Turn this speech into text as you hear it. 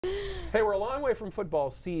Hey, we're a long way from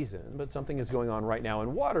football season, but something is going on right now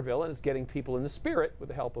in Waterville, and it's getting people in the spirit with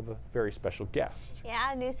the help of a very special guest.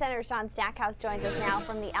 Yeah, News Center Sean Stackhouse joins us now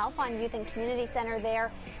from the Alfond Youth and Community Center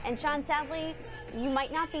there. And Sean, sadly, you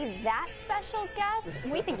might not be that special guest.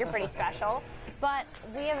 We think you're pretty special, but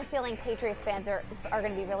we have a feeling Patriots fans are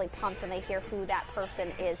going to be really pumped when they hear who that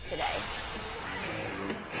person is today.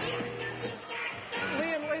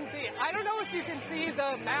 I don't know if you can see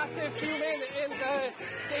the massive human in the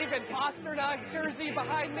David Pasternak jersey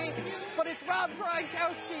behind me, but it's Rob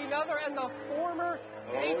Gronkowski, and the former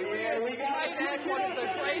Patriots tight end, one of the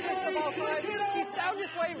greatest of all time. He's found his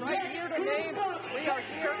way right here to Maine. We are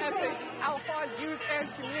here at the Alfond Youth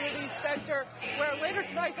and Community Center, where later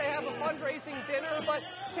tonight they have a fundraising dinner, but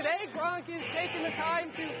today Gronk is taking the time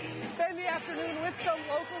to spend the afternoon with some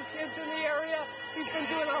local kids in the area. He's been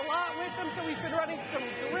doing a lot with them, so he's been running some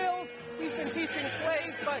drills, he's been teaching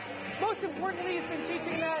plays, but most importantly, he's been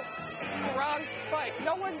teaching that Gronk spike.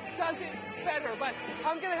 No one does it better, but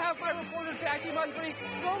I'm going to have my reporter, Jackie Mundry,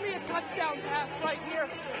 throw me a touchdown pass right here,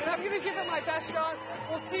 and I'm going to give it my best shot.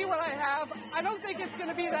 We'll see what I have. I don't think it's going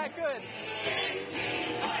to be that good.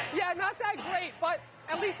 Yeah, not that great, but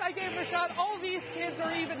at least I gave it a shot. All these kids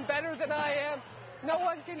are even better than I am. No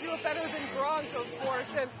one can do it better than Gronk, of course.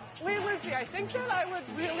 And Lee and Lindsay, I think that I would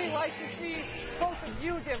really like to see both of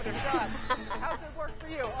you give it a shot. How's it work for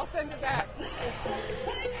you? I'll send it back.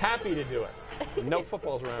 Happy to do it. No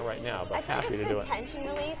football's around right now, but happy to do it. I think it's good tension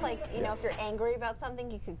relief. Like, you know, if you're angry about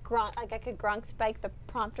something, you could Gronk, like I could Gronk spike the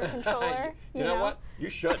prompter controller. you know what?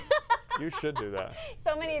 You should. You should do that.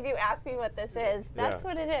 So many of you ask me what this is. That's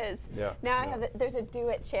what it is. Yeah. Now I have there's a do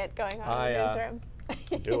it chant going on in the newsroom.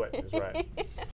 Do it is right.